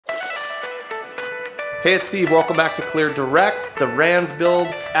Hey, it's Steve. Welcome back to Clear Direct, the RANS build.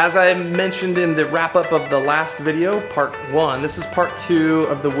 As I mentioned in the wrap up of the last video, part 1, this is part 2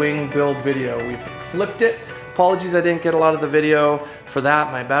 of the wing build video. We've flipped it. Apologies I didn't get a lot of the video for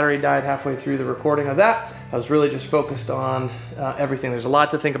that. My battery died halfway through the recording of that. I was really just focused on everything. There's a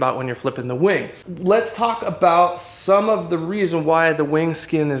lot to think about when you're flipping the wing. Let's talk about some of the reason why the wing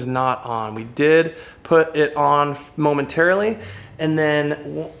skin is not on. We did put it on momentarily, and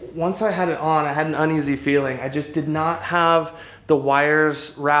then once I had it on, I had an uneasy feeling. I just did not have the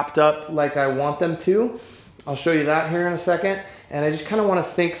wires wrapped up like I want them to. I'll show you that here in a second. And I just kind of want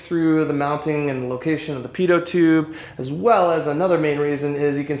to think through the mounting and the location of the pitot tube, as well as another main reason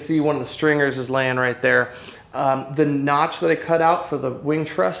is you can see one of the stringers is laying right there. The notch that I cut out for the wing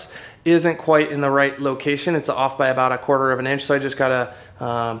truss isn't quite in the right location. It's off by about 1/4 of an inch, so I just gotta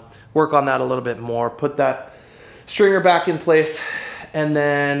work on that a little bit more. Put that stringer back in place, and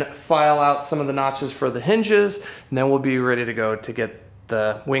then file out some of the notches for the hinges, and then we'll be ready to go to get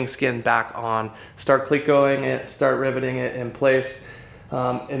the wing skin back on. Start clecoing it, start riveting it in place,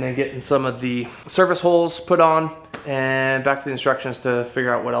 and then getting some of the service holes put on, and back to the instructions to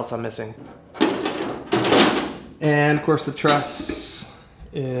figure out what else I'm missing. And of course the truss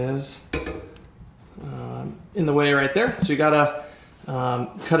is in the way right there, so you gotta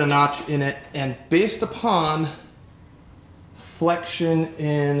cut a notch in it, and based upon flexion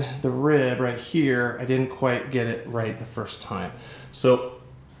in the rib right here, I didn't quite get it right the first time. So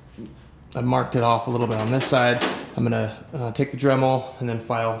I marked it off a little bit on this side. I'm gonna take the Dremel and then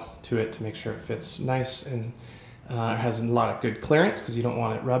file to it to make sure it fits nice and has a lot of good clearance, because you don't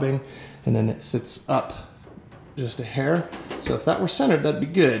want it rubbing, and then it sits up just a hair. So if that were centered, that'd be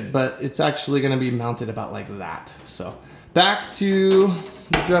good, but it's actually gonna be mounted about like that. So back to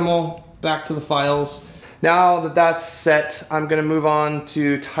the Dremel, back to the files. Now that that's set, I'm gonna move on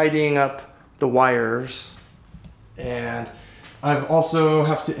to tidying up the wires. And I've also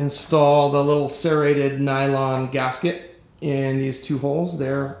have to install the little serrated nylon gasket in these two holes,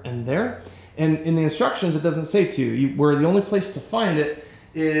 there and there. And in the instructions, it doesn't say to. Where the only place to find it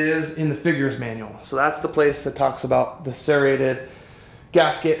is in the figures manual. So that's the place that talks about the serrated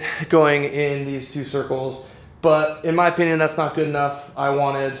gasket going in these two circles. But in my opinion, that's not good enough. I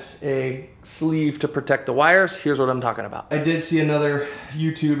wanted a sleeve to protect the wires. Here's what I'm talking about. I did see another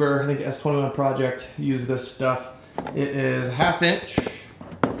YouTuber, I think S-21 Project, use this stuff. It is 1/2 inch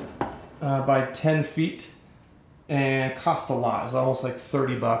by 10 feet and costs a lot. It's almost like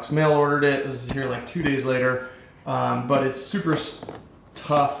 30 bucks. Mail ordered it. It was here like 2 days later. But it's super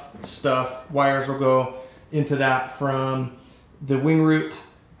tough stuff. Wires will go into that from the wing root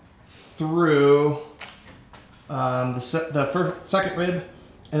through the second rib,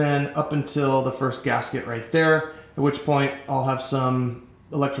 and then up until the first gasket right there, at which point I'll have some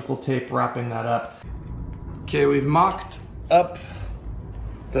electrical tape wrapping that up. Okay, we've mocked up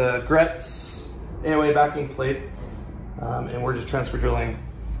the Gretz AOA backing plate, and we're just transfer drilling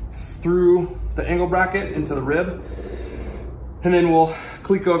through the angle bracket into the rib, and then we'll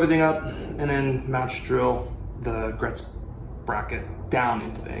cleco everything up and then match drill the Gretz bracket down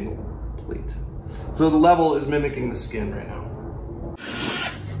into the angle plate. So the level is mimicking the skin right now.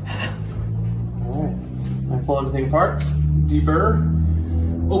 All right, I pull everything apart, deburr,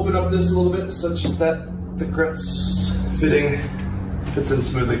 open up this a little bit such that the Gretz fitting fits in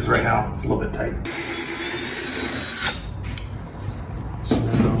smoothly, because right now it's a little bit tight. So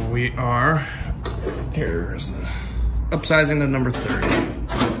now we are, here's upsizing to number 30.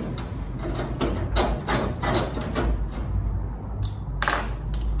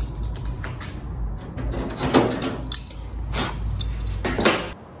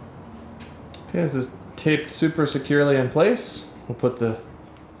 Okay, this is taped super securely in place. We'll put the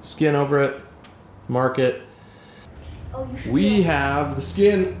skin over it, mark it. We have the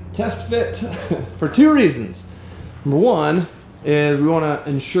skin test fit for 2 reasons. Number 1 is we want to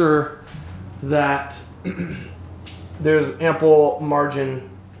ensure that there's ample margin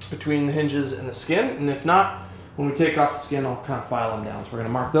between the hinges and the skin, and if not, when we take off the skin, I'll kind of file them down. So we're going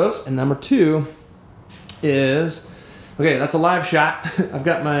to mark those. And number 2 is, okay, that's a live shot. I've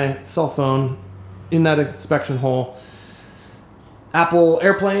got my cell phone in that inspection hole. Apple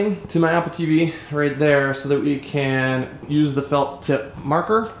AirPlaying to my Apple TV right there, so that we can use the felt tip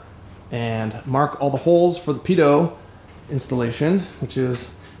marker and mark all the holes for the pitot installation, which is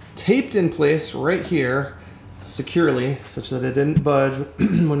taped in place right here securely, such that it didn't budge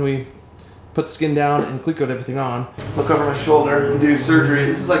when we put the skin down and clecoed everything on. Look over my shoulder and do surgery.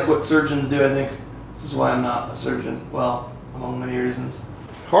 This is like what surgeons do, I think. This is why I'm not a surgeon. Well, among many reasons.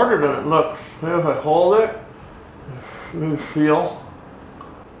 Harder than it looks. Maybe if I hold it, feel.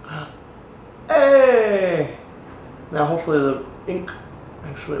 Hey! Now hopefully the ink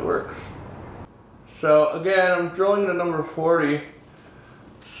actually works. So again, I'm drilling to number 40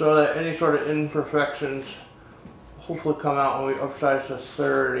 so that any sort of imperfections hopefully come out when we upsize to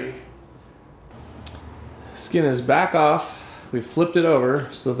 30. Skin is back off. We flipped it over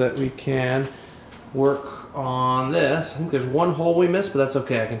so that we can work on this. I think there's one hole we missed, but that's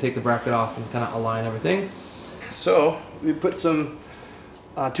okay. I can take the bracket off and kind of align everything. So we put some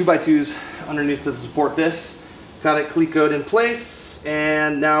 2x2s underneath to support this. Got it cleat-coed in place,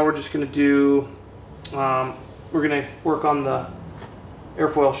 and now we're just going to do, we're going to work on the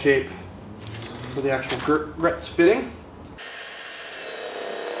airfoil shape for the actual gretz fitting.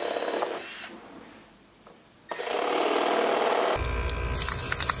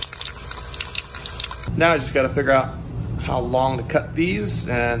 Now I just got to figure out how long to cut these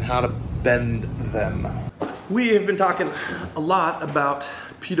and how to bend them. We have been talking a lot about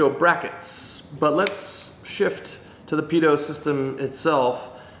pitot brackets, but let's shift to the pitot system itself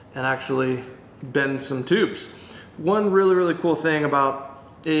and actually bend some tubes. One really cool thing about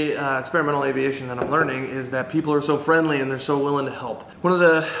experimental aviation that I'm learning is that people are so friendly and they're so willing to help. One of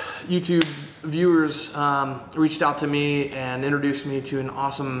the YouTube viewers reached out to me and introduced me to an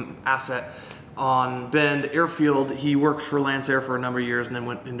awesome asset on Bend Airfield. He worked for Lancair for a number of years and then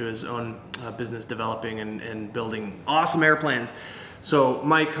went into his own business developing and building awesome airplanes. So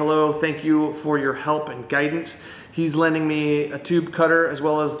Mike, hello, thank you for your help and guidance. He's lending me a tube cutter as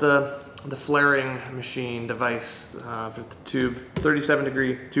well as the flaring machine device for the tube,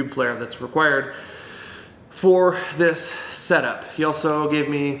 37-degree tube flare that's required for this setup. He also gave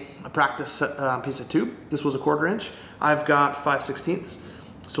me a practice piece of tube. This was a 1/4 inch. I've got 5/16,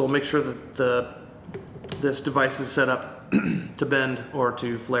 so we'll make sure that this device is set up to bend or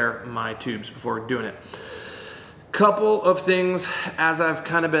to flare my tubes before doing it. Couple of things as I've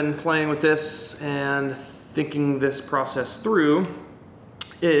kind of been playing with this and thinking this process through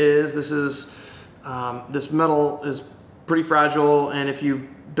is this metal is pretty fragile, and if you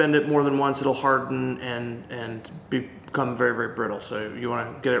bend it more than once it'll harden and become very brittle, so you want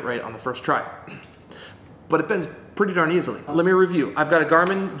to get it right on the first try. But it bends pretty darn easily. Let me review. I've got a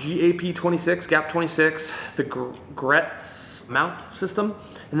Garmin GAP26, GAP26, the Gretz mount system,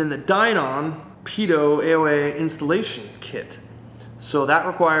 and then the Dynon pitot AOA installation kit. So that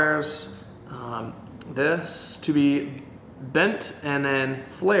requires this to be bent and then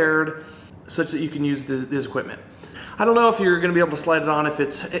flared such that you can use this equipment. I don't know if you're going to be able to slide it on if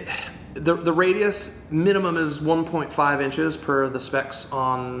the radius minimum is 1.5 inches per the specs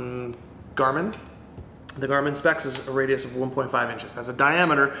on Garmin. The Garmin specs is a radius of 1.5 inches. That's a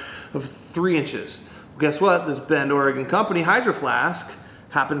diameter of 3 inches. Well, guess what? This Bend, Oregon company, Hydro Flask,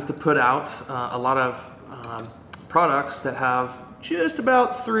 happens to put out a lot of products that have just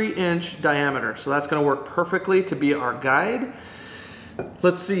about 3-inch diameter. So that's gonna work perfectly to be our guide.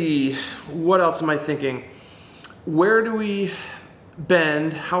 Let's see, what else am I thinking? Where do we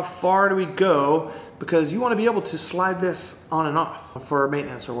bend? How far do we go? Because you wanna be able to slide this on and off for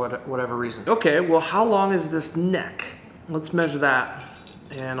maintenance or whatever reason. Okay, well, how long is this neck? Let's measure that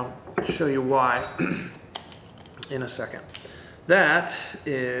and I'll show you why in a second. That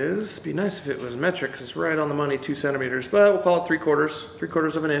is, be nice if it was metric because it's right on the money, 2 centimeters, but we'll call it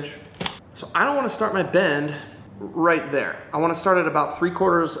 3/4 of an inch. So I don't want to start my bend right there. I want to start at about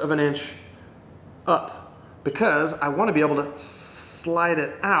 3/4 of an inch up because I want to be able to slide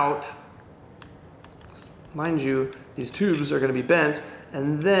it out. Mind you, these tubes are going to be bent,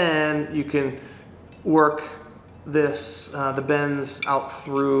 and then you can work this, the bends out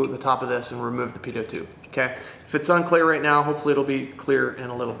through the top of this and remove the pitot tube. Okay, if it's unclear right now, hopefully it'll be clear in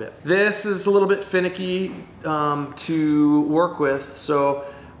a little bit. This is a little bit finicky to work with, so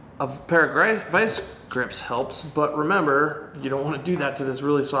a pair of vice grips helps, but remember, you don't want to do that to this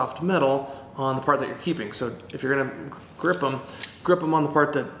really soft metal on the part that you're keeping. So if you're gonna grip them on the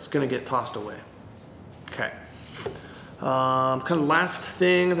part that's gonna get tossed away. Okay, kind of last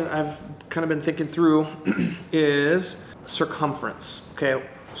thing that I've kind of been thinking through is circumference. Okay.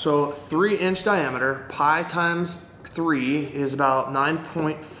 So 3-inch diameter, pi times 3 is about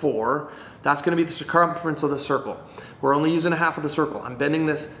 9.4. That's going to be the circumference of the circle. We're only using a half of the circle. I'm bending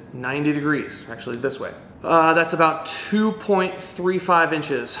this 90 degrees, actually this way. That's about 2.35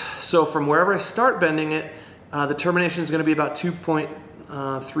 inches. So from wherever I start bending it, the termination is going to be about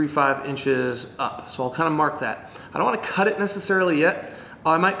 2.35 inches up. So I'll kind of mark that. I don't want to cut it necessarily yet.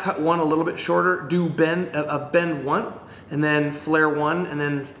 I might cut one a little bit shorter, do bend one, and then flare one, and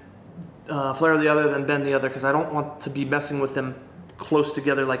then flare the other, then bend the other, because I don't want to be messing with them close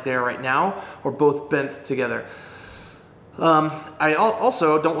together like they are right now, or both bent together. I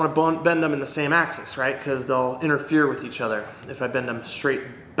also don't want to bend them in the same axis, right? Because they'll interfere with each other if I bend them straight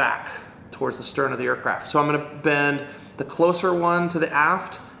back towards the stern of the aircraft. So I'm going to bend the closer one to the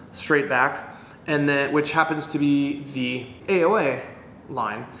aft straight back, and then which happens to be the AOA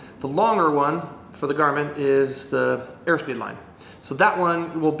line. The longer one for the Garmin is the airspeed line. So that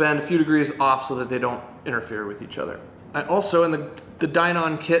one will bend a few degrees off so that they don't interfere with each other. I also, in the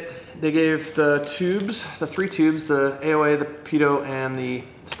Dynon kit, they gave the tubes, the 3 tubes, the AOA, the pitot, and the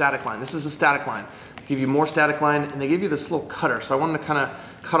static line. This is a static line. They give you more static line, and they give you this little cutter. So I wanted to kind of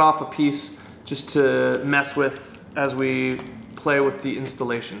cut off a piece just to mess with as we play with the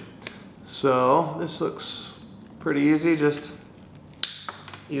installation. So this looks pretty easy, just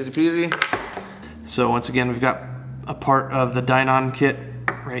easy peasy. So once again, we've got a part of the Dynon kit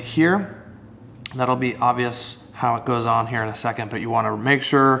right here. That'll be obvious how it goes on here in a second, but you want to make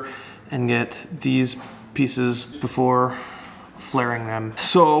sure and get these pieces before flaring them.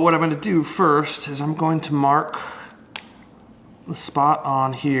 So what I'm going to do first is I'm going to mark the spot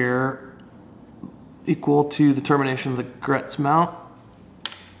on here equal to the termination of the Gretz mount.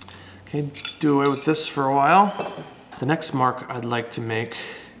 Okay, do away with this for a while. The next mark I'd like to make,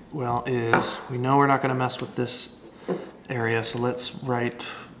 well, is we know we're not going to mess with this area, so let's write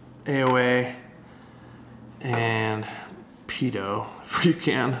AOA and pitot if you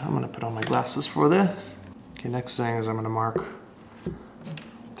can. I'm going to put on my glasses for this. Okay, next thing is I'm going to mark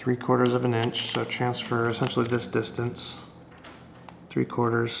 3/4 of an inch, so transfer essentially this distance,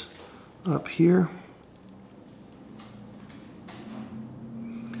 3/4 up here.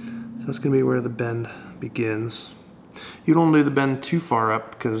 So that's going to be where the bend begins. You don't do the bend too far up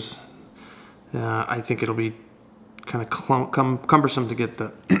because I think it'll be kind of cumbersome to get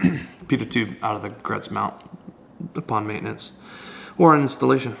the pitot tube out of the Gretz mount upon maintenance or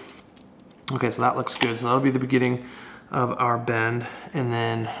installation. Okay, so that looks good. So that'll be the beginning of our bend. And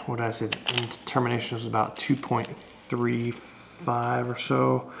then, what did I say? The termination is about 2.35 or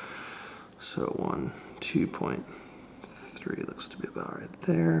so. So 2.3 looks to be about right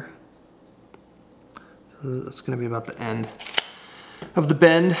there. So that's going to be about the end of the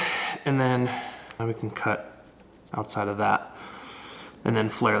bend. And then we can cut outside of that and then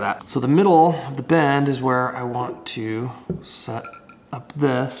flare that. So the middle of the bend is where I want to set up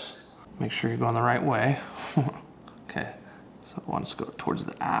this. Make sure you're going the right way. Okay, so I want to go towards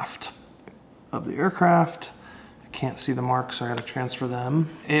the aft of the aircraft. I can't see the marks, so I gotta transfer them.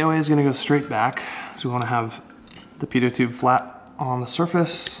 AOA is gonna go straight back. So we wanna have the pitot tube flat on the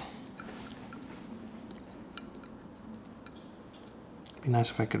surface. It'd be nice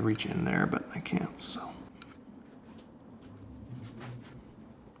if I could reach in there, but I can't, so.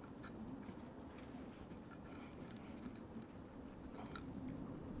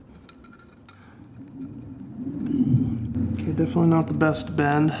 Okay, definitely not the best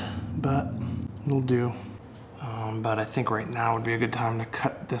bend, but it'll do. But I think right now would be a good time to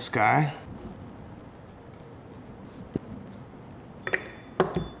cut this guy.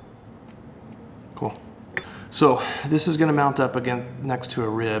 Cool. So this is gonna mount up again next to a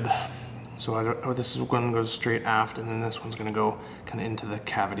rib. So this is one goes straight aft, and then this one's gonna go kind of into the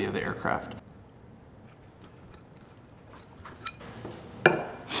cavity of the aircraft.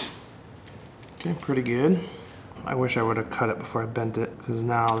 Okay, pretty good. I wish I would have cut it before I bent it, because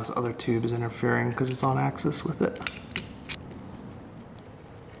now this other tube is interfering because it's on axis with it.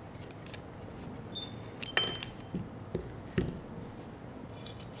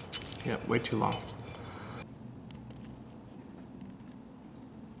 Yep, way too long.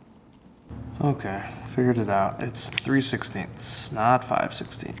 Okay, figured it out. It's 3/16, not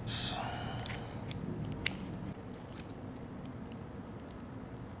 5/16.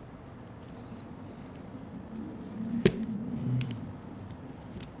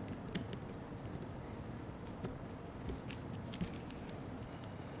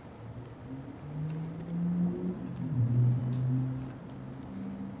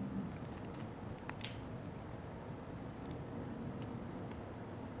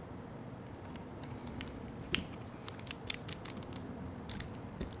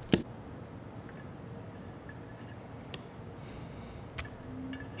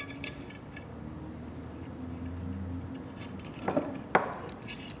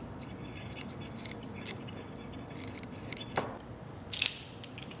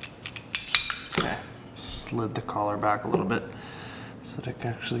 Slid the collar back a little bit so that I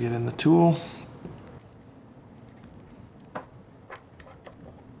can actually get in the tool.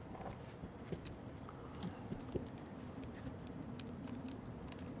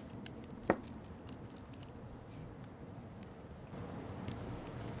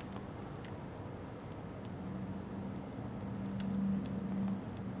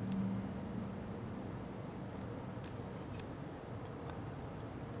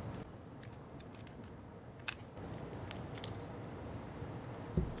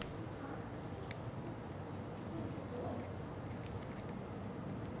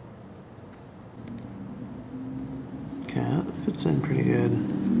 Okay, that fits in pretty good.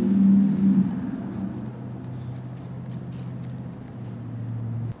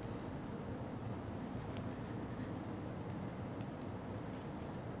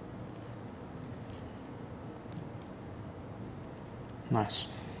 Nice.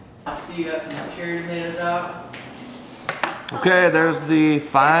 I see you got some cherry tomatoes out. Okay, there's the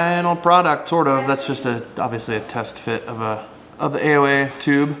final product, sort of. That's just obviously a test fit of the AOA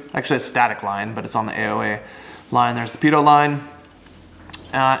tube. Actually, a static line, but it's on the AOA line. There's the pitot line,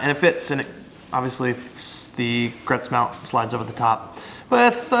 and it fits. And it, obviously, the Gretz mount slides over the top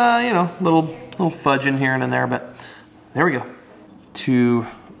with you know, little fudge in here and in there. But there we go. To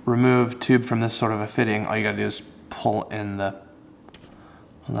remove tube from this sort of a fitting, all you gotta do is pull in the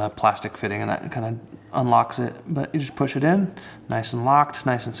plastic fitting, and that kind of unlocks it. But you just push it in, nice and locked,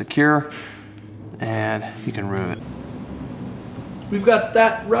 nice and secure, and you can remove it. We've got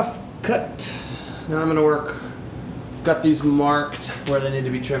that rough cut. Now I'm gonna work. I've got these marked where they need to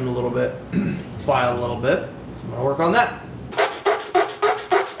be trimmed a little bit, filed a little bit. So I'm gonna work on that.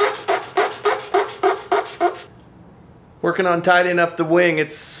 Working on tidying up the wing.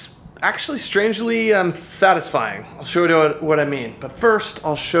 It's actually strangely satisfying. I'll show you what I mean. But first,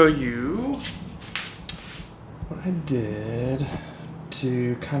 I'll show you what I did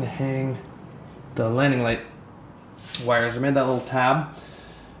to kind of hang the landing light wires. I made that little tab,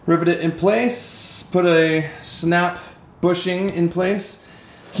 riveted it in place, put a snap bushing in place,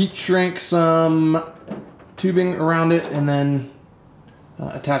 heat shrink some tubing around it, and then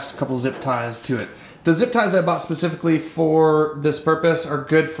attached a couple zip ties to it. The zip ties I bought specifically for this purpose are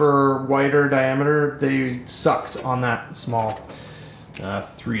good for wider diameter. They sucked on that small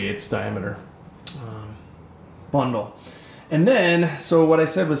 3/8 diameter bundle. And then, so what I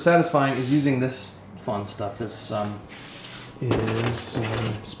said was satisfying is using this fun stuff. This is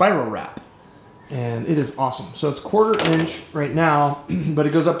spiral wrap, and it is awesome. So it's 1/4 inch right now, but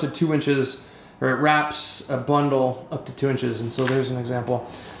it goes up to 2 inches, or it wraps a bundle up to 2 inches. And so there's an example.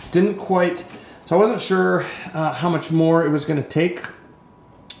 Didn't quite. So I wasn't sure how much more it was going to take,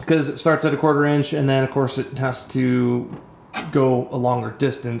 because it starts at a 1/4 inch, and then of course it has to go a longer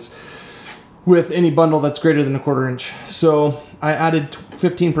distance with any bundle that's greater than a 1/4 inch. So I added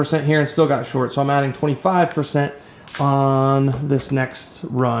 15% here and still got short. So I'm adding 25% on this next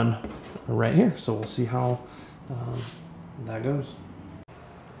run right here. So we'll see how that goes.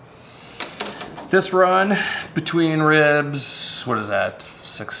 This run between ribs, what is that,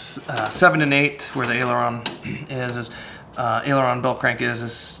 7 and 8, where the aileron is aileron belt crank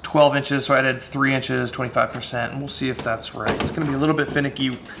is 12 inches, so I added 3 inches, 25%, and we'll see if that's right. It's gonna be a little bit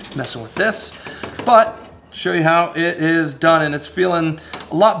finicky messing with this, but show you how it is done, and it's feeling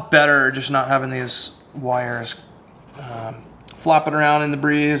a lot better just not having these wires flopping around in the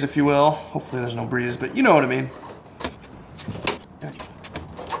breeze, if you will. Hopefully there's no breeze, but you know what I mean.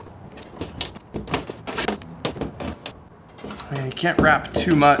 And you can't wrap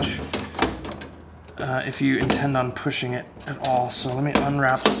too much if you intend on pushing it at all. So let me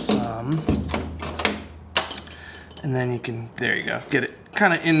unwrap some, and then you can, there you go, get it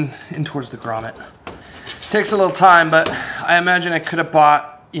kind of in towards the grommet. Takes a little time, but I imagine I could have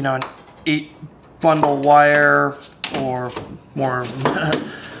bought, you know, an 8 bundle wire or more.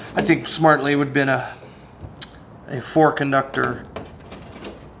 I think smartly would have been a 4 conductor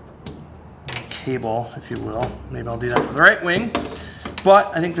cable, if you will. Maybe I'll do that for the right wing,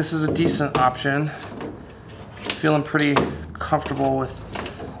 but I think this is a decent option. Feeling pretty comfortable with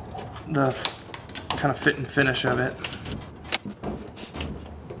the kind of fit and finish of it.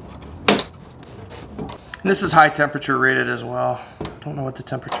 And this is high temperature rated as well. I don't know what the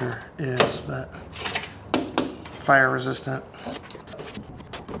temperature is, but fire resistant.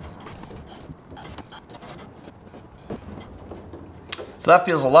 So that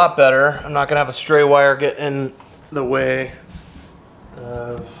feels a lot better. I'm not gonna have a stray wire get in the way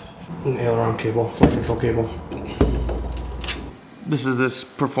of an aileron cable, flight control cable. This is this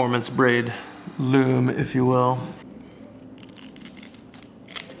performance braid loom, if you will.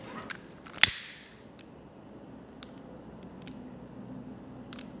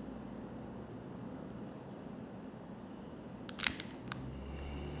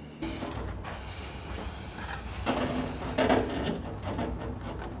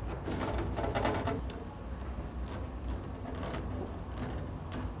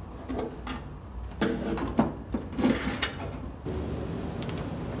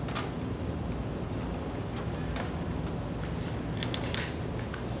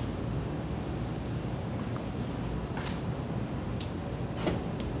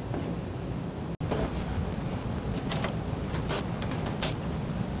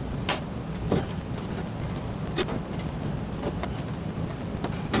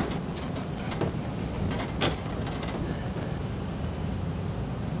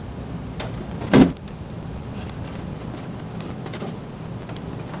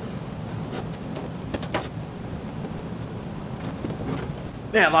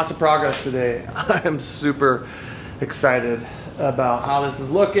 Man, lots of progress today. I am super excited about how this is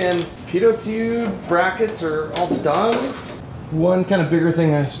looking. Pitot tube brackets are all done. One kind of bigger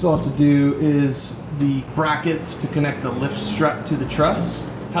thing I still have to do is the brackets to connect the lift strut to the truss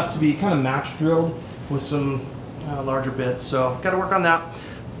have to be kind of match drilled with some larger bits, so I've got to work on that.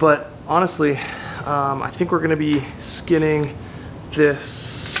 But honestly, I think we're going to be skinning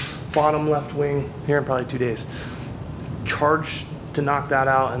this bottom left wing here in probably 2 days. Charge to knock that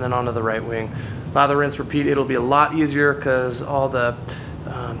out, and then onto the right wing. Lather, rinse, repeat. It'll be a lot easier because all the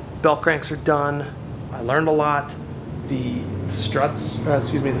belt cranks are done. I learned a lot. The struts,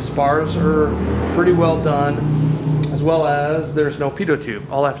 the spars are pretty well done, as well as there's no pitot tube.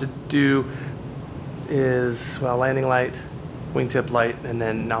 All I have to do is, well, landing light, wingtip light, and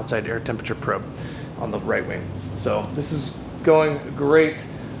then an outside air temperature probe on the right wing. So this is going great.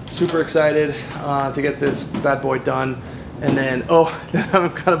 Super excited to get this bad boy done. And then,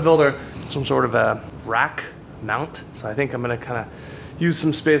 I've got to build some sort of a rack mount. So I think I'm gonna kind of use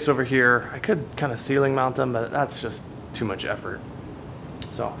some space over here. I could kind of ceiling mount them, but that's just too much effort.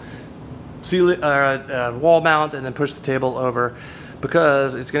 So wall mount and then push the table over,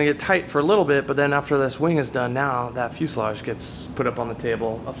 because it's gonna get tight for a little bit, but then after this wing is done, now that fuselage gets put up on the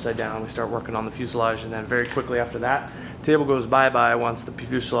table upside down. We start working on the fuselage, and then very quickly after that, table goes bye-bye once the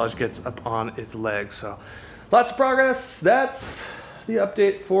fuselage gets up on its legs. So lots of progress. That's the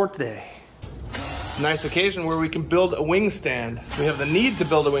update for today. It's a nice occasion where we can build a wing stand. We have the need to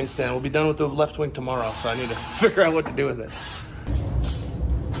build a wing stand. We'll be done with the left wing tomorrow, so I need to figure out what to do with it.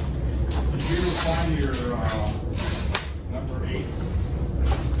 Did you find your number 8?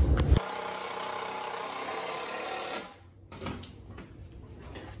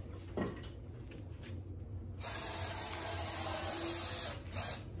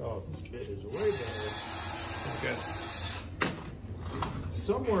 Oh, this bit is way better. Okay.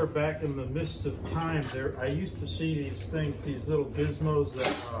 Somewhere back in the midst of time, I used to see these things, these little gizmos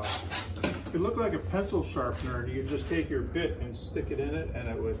that could look like a pencil sharpener, and you just take your bit and stick it in it, and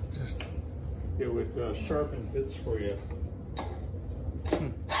it would sharpen bits for you.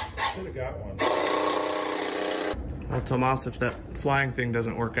 Should have got one. Well, Tomas, if that flying thing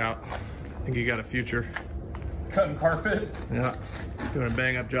doesn't work out, I think you got a future. Cutting carpet? Yeah, doing a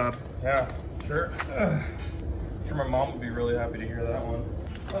bang up job. Yeah, sure. I'm sure my mom would be really happy to hear that one.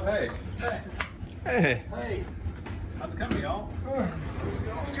 Oh, hey. Hey. Hey. Hey. How's it coming, y'all? Going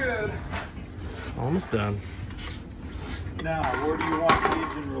good. Almost done. Now, where do you want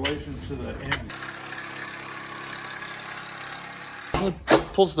these in relation to the end? It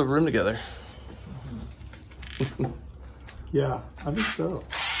pulls the room together. Yeah, I think so.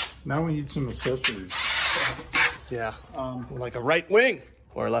 Now we need some accessories. Yeah, like a right wing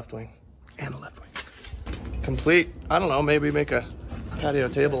or a left wing and a left wing. Complete. I don't know, maybe make a patio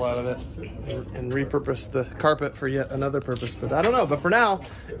table out of it and repurpose the carpet for yet another purpose, but I don't know. But for now,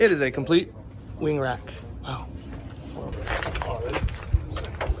 it is a complete wing rack. Wow.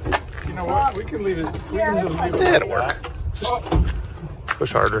 You know what? We can leave it. It'll work. Just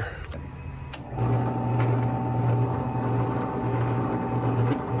push harder.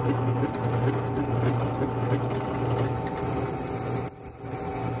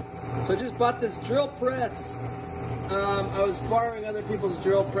 So I just bought this drill press. I was borrowing other people's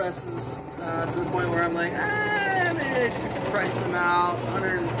drill presses to the point where I'm like, maybe I should price them out.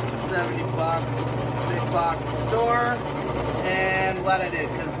 170 bucks, big box store. And glad I did,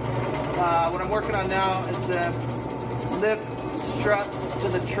 because what I'm working on now is the lift strut to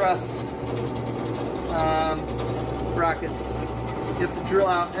the truss brackets. You have to drill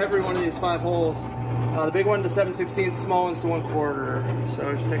out every one of these 5 holes. The big one to 7/16, small ones to 1/4. So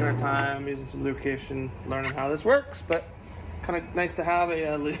we're just taking our time, using some lubrication, learning how this works, but kind of nice to have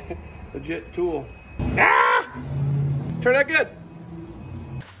a legit tool. Ah! Turned out good.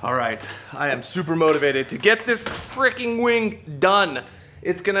 All right, I am super motivated to get this freaking wing done.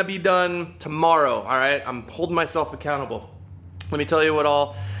 It's gonna be done tomorrow, all right? I'm holding myself accountable. Let me tell you what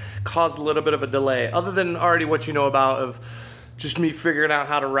all caused a little bit of a delay, other than already what you know about of just me figuring out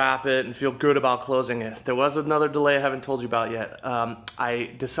how to wrap it and feel good about closing it. There was another delay I haven't told you about yet.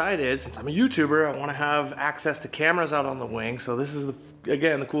 I decided, since I'm a YouTuber, I want to have access to cameras out on the wing. So this is,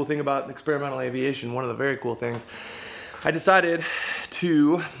 again, the cool thing about experimental aviation, one of the very cool things. I decided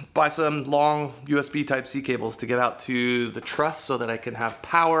to buy some long USB Type-C cables to get out to the truss so that I can have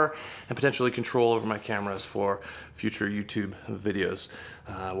power and potentially control over my cameras for future YouTube videos.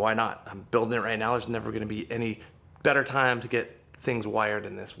 Why not? I'm building it right now. There's never going to be any better time to get things wired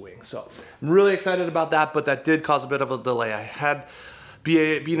in this wing. So I'm really excited about that, but that did cause a bit of a delay. I had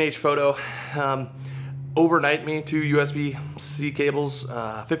B&H Photo overnight me 2 USB-C cables,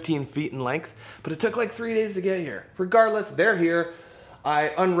 15 feet in length, but it took like 3 days to get here. Regardless, they're here.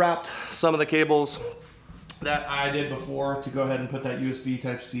 I unwrapped some of the cables that I did before to go ahead and put that USB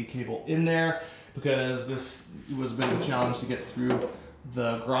Type-C cable in there, because this was a bit of a challenge to get through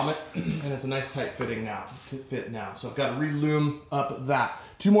the grommet, and it's a nice tight fitting now, to fit now. So I've got to re-loom up that.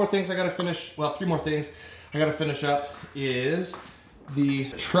 2 more things I got to finish, well, 3 more things I got to finish up is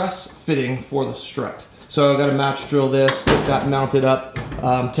the truss fitting for the strut. So I've got to match drill this, get that mounted up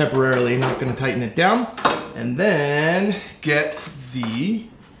temporarily, not going to tighten it down, and then get the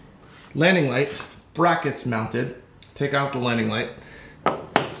landing light brackets mounted, take out the landing light,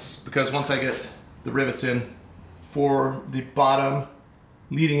 because once I get the rivets in for the bottom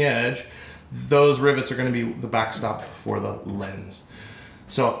leading edge, those rivets are going to be the backstop for the lens.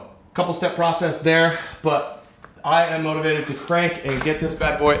 So couple step process there, but I am motivated to crank and get this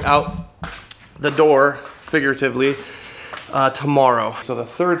bad boy out the door, figuratively, tomorrow. So the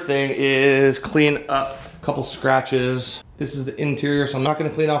third thing is clean up a couple scratches. This is the interior, so I'm not going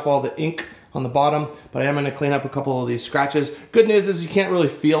to clean off all the ink on the bottom, but I am going to clean up a couple of these scratches. Good news is you can't really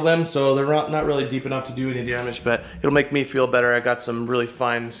feel them, so they're not really deep enough to do any damage, but it'll make me feel better. I got some really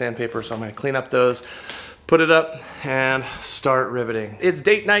fine sandpaper, so I'm going to clean up those, put it up, and start riveting. It's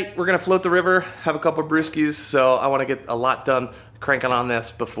date night. We're going to float the river, have a couple of brewskis, so I want to get a lot done cranking on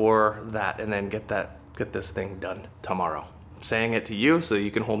this before that, and then get this thing done tomorrow. I'm saying it to you so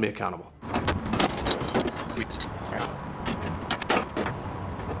you can hold me accountable.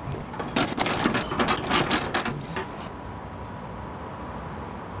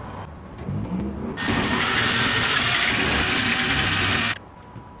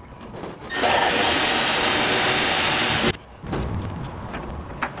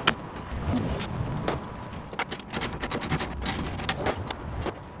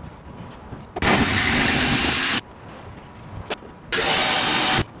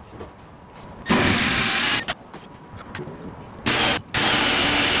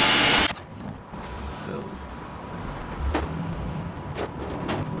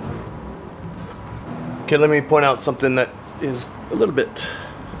 Okay, let me point out something that is a little bit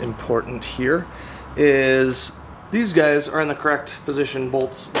important here, is these guys are in the correct position,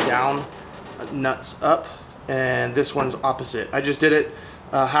 bolts down, nuts up, and this one's opposite. I just did it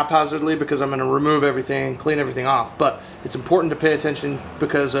haphazardly because I'm going to remove everything, clean everything off, but it's important to pay attention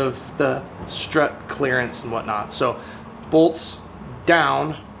because of the strut clearance and whatnot. So bolts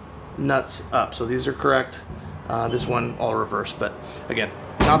down, nuts up. So these are correct. This one all reversed, but again,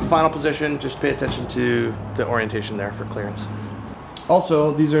 not the final position, just pay attention to the orientation there for clearance.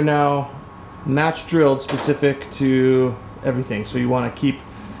 Also, these are now match drilled specific to everything. So you want to keep,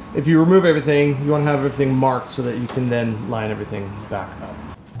 if you remove everything, you want to have everything marked so that you can then line everything back up.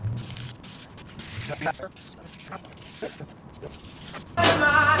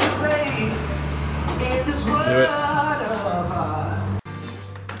 Let's do it.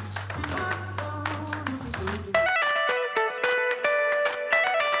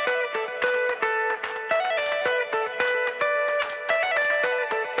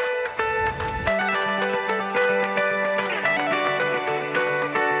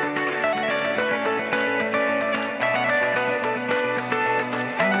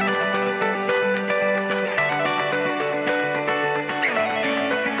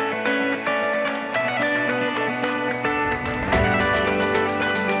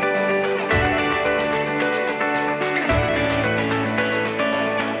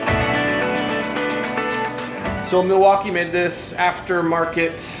 So Milwaukee made this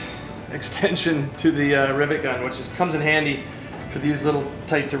aftermarket extension to the rivet gun, which comes in handy for these little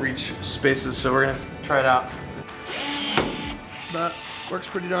tight to reach spaces. So we're gonna try it out. But works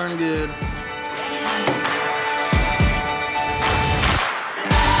pretty darn good.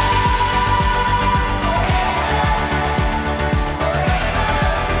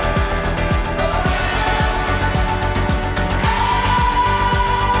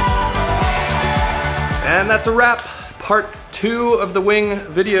 And that's a wrap. Part 2 of the wing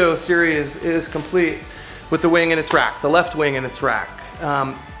video series is complete with the wing in its rack, the left wing in its rack.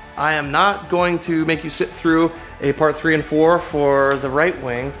 I am not going to make you sit through a part 3 and 4 for the right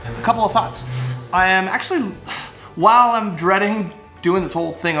wing. A couple of thoughts. I am actually, while I'm dreading doing this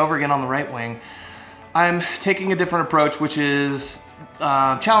whole thing over again on the right wing, I'm taking a different approach, which is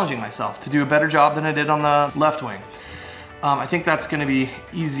challenging myself to do a better job than I did on the left wing. I think that's going to be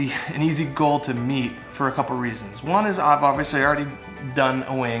an easy goal to meet for a couple reasons. One is I've obviously already done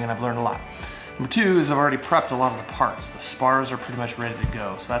a wing and I've learned a lot. Number 2 is I've already prepped a lot of the parts. The spars are pretty much ready to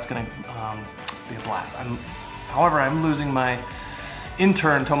go, so that's going to be a blast. However, I'm losing my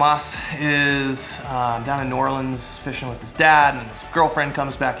intern, Tomas, is down in New Orleans fishing with his dad, and his girlfriend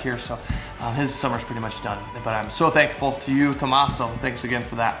comes back here, so his summer's pretty much done. But I'm so thankful to you, Tomas, so thanks again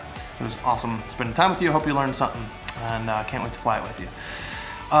for that. It was awesome spending time with you. Hope you learned something, and can't wait to fly it with you.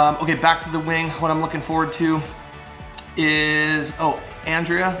 Okay, back to the wing. What I'm looking forward to is,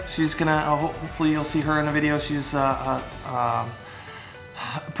 Andrea. She's gonna, hopefully you'll see her in a video. She's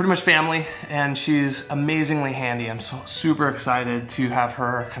pretty much family, and she's amazingly handy. I'm so super excited to have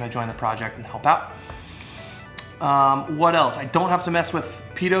her kind of join the project and help out. What else? I don't have to mess with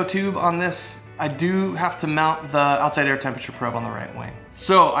pitot tube on this. I do have to mount the outside air temperature probe on the right wing.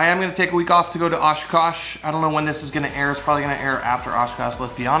 So I am gonna take a week off to go to Oshkosh. I don't know when this is gonna air. It's probably gonna air after Oshkosh,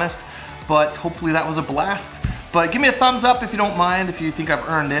 let's be honest. But hopefully that was a blast. But give me a thumbs up if you don't mind, if you think I've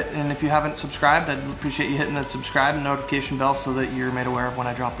earned it. And if you haven't subscribed, I'd appreciate you hitting the subscribe and notification bell so that you're made aware of when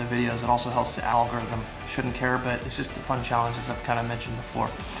I drop the videos. It also helps the algorithm. Shouldn't care, but it's just a fun challenge, as I've kind of mentioned before.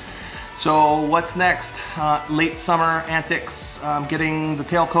 So what's next? Late summer antics, getting the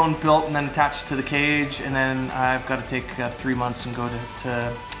tail cone built and then attached to the cage, and then I've got to take 3 months and go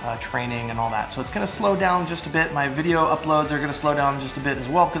to training and all that. So it's going to slow down just a bit. My video uploads are going to slow down just a bit as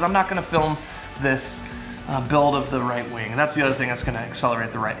well, because I'm not going to film this build of the right wing. That's the other thing that's going to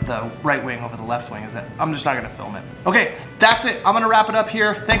accelerate the right wing over the left wing, is that I'm just not going to film it. Okay, that's it. I'm going to wrap it up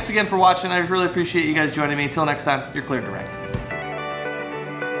here. Thanks again for watching. I really appreciate you guys joining me. Until next time, you're cleared direct.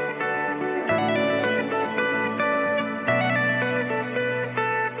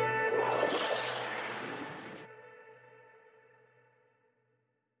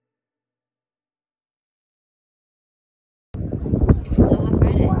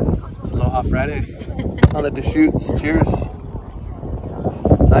 Aloha Friday on the Deschutes. Cheers.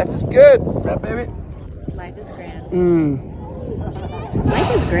 Life is good, right, baby? Life is grand.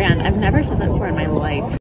 Life is grand. I've never said that before in my life.